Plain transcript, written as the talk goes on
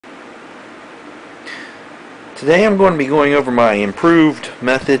Today I'm going to be going over my improved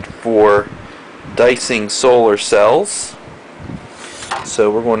method for dicing solar cells. So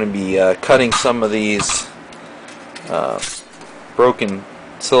we're going to be cutting some of these broken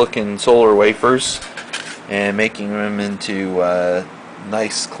silicon solar wafers and making them into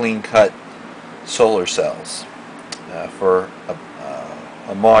nice clean cut solar cells for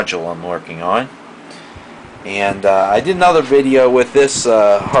a module I'm working on. And I did another video with this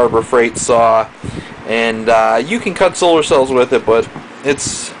Harbor Freight saw, and you can cut solar cells with it, but it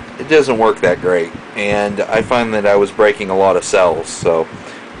doesn't work that great, and I find that I was breaking a lot of cells, so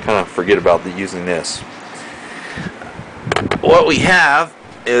kind of forget about using this. What we have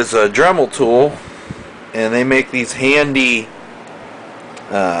is a Dremel tool, and they make these handy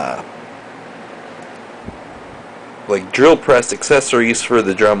like drill press accessories for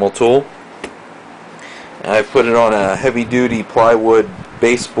the Dremel tool. I put it on a heavy-duty plywood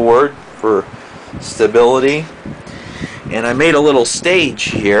baseboard for stability, and I made a little stage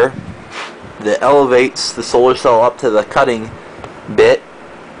here that elevates the solar cell up to the cutting bit,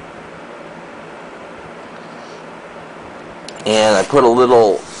 and I put a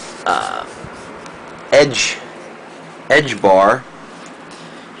little edge bar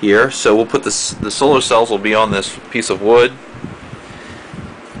here, so we'll put the solar cells will be on this piece of wood.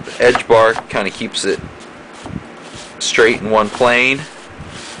 The edge bar kind of keeps it straight in one plane.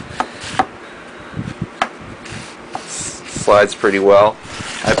 Slides pretty well.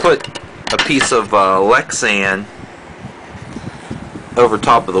 I put a piece of Lexan over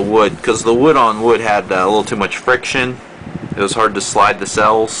top of the wood because the wood on wood had a little too much friction. It was hard to slide the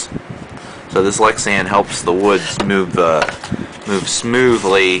cells, so this Lexan helps the wood move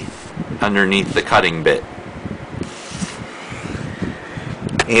smoothly underneath the cutting bit.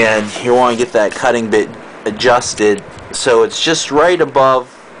 And you want to get that cutting bit adjusted so it's just right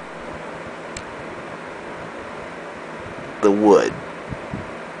above the wood.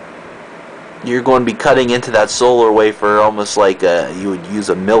 You're going to be cutting into that solar wafer almost like you would use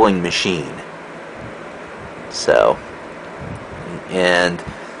a milling machine. So, and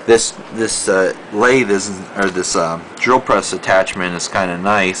this lathe or this drill press attachment is kind of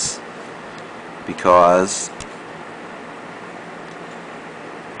nice because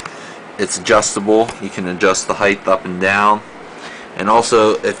it's adjustable. You can adjust the height up and down, and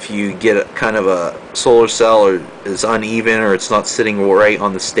also if you get a kind of a solar cell or is uneven or it's not sitting right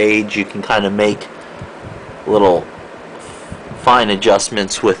on the stage, you can kind of make little fine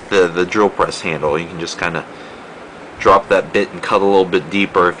adjustments with the drill press handle. You can just kind of drop that bit and cut a little bit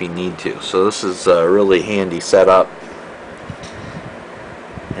deeper if you need to. So this is a really handy setup,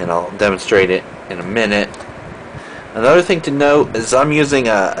 and I'll demonstrate it in a minute. Another thing to note is I'm using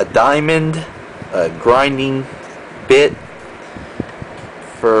a diamond grinding bit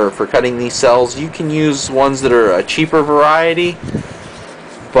for cutting these cells. You can use ones that are a cheaper variety,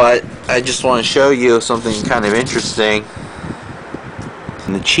 but I just want to show you something kind of interesting.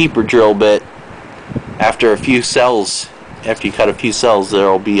 In the cheaper drill bit, after you cut a few cells, there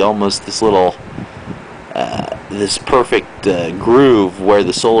will be almost this little this perfect groove where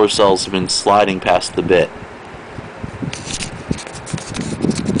the solar cells have been sliding past the bit.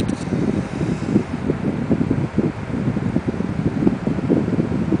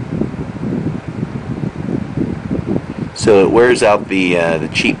 So it wears out the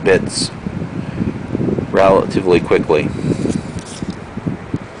cheap bits relatively quickly.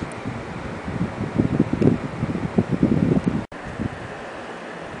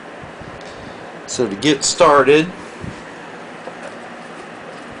 So to get started,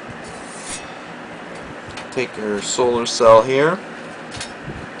 take your solar cell here,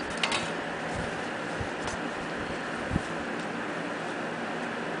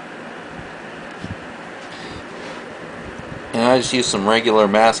 and I just use some regular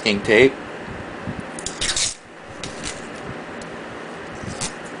masking tape.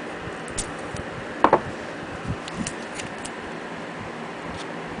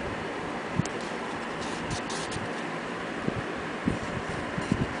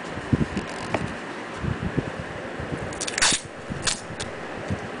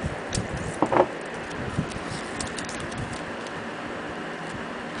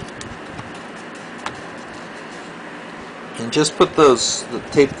 And just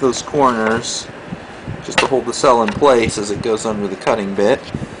tape those corners just to hold the cell in place as it goes under the cutting bit.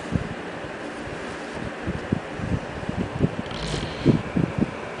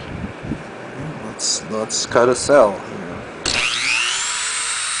 Let's cut a cell here.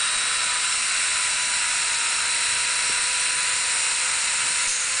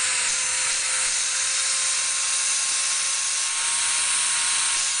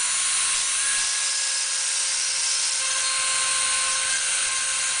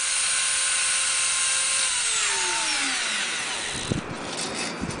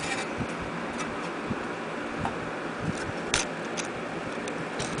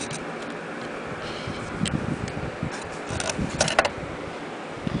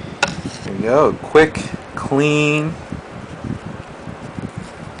 you go, quick, clean.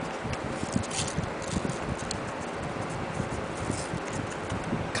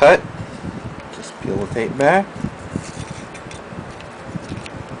 Cut. Just peel the tape back.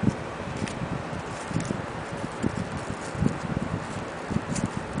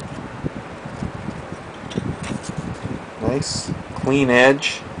 Nice clean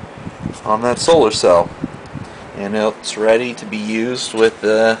edge on that solar cell, and it's ready to be used with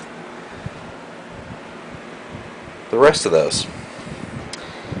the rest of those.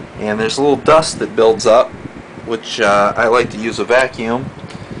 And there's a little dust that builds up, which I like to use a vacuum.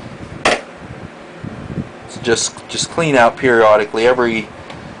 So just clean out periodically. Every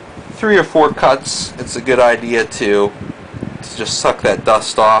 3 or 4 cuts, it's a good idea to just suck that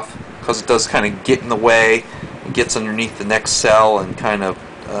dust off, because it does kind of get in the way. It gets underneath the next cell and kind of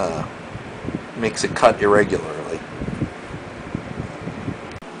makes it cut irregularly.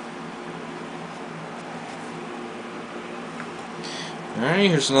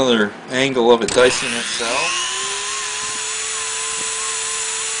 Alright, here's another angle of it dicing that cell.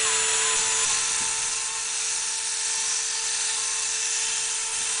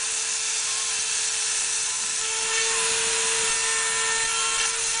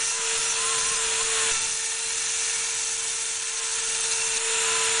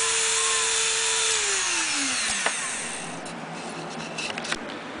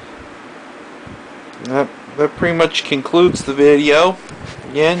 That pretty much concludes the video.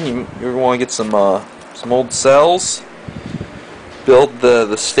 Again, you're going to get some old cells, build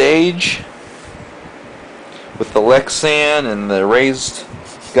the stage with the Lexan and the raised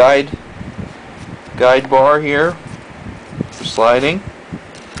guide bar here for sliding.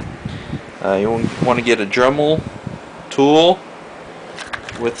 You want to get a Dremel tool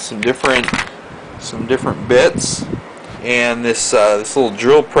with some different bits, and this little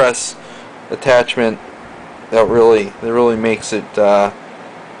drill press attachment that really makes it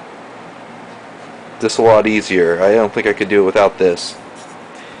this a lot easier. I don't think I could do it without this.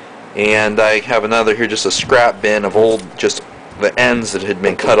 And I have another here, just a scrap bin of just the ends that had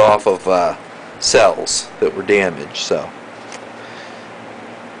been cut off of cells that were damaged. So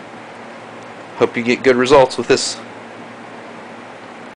hope you get good results with this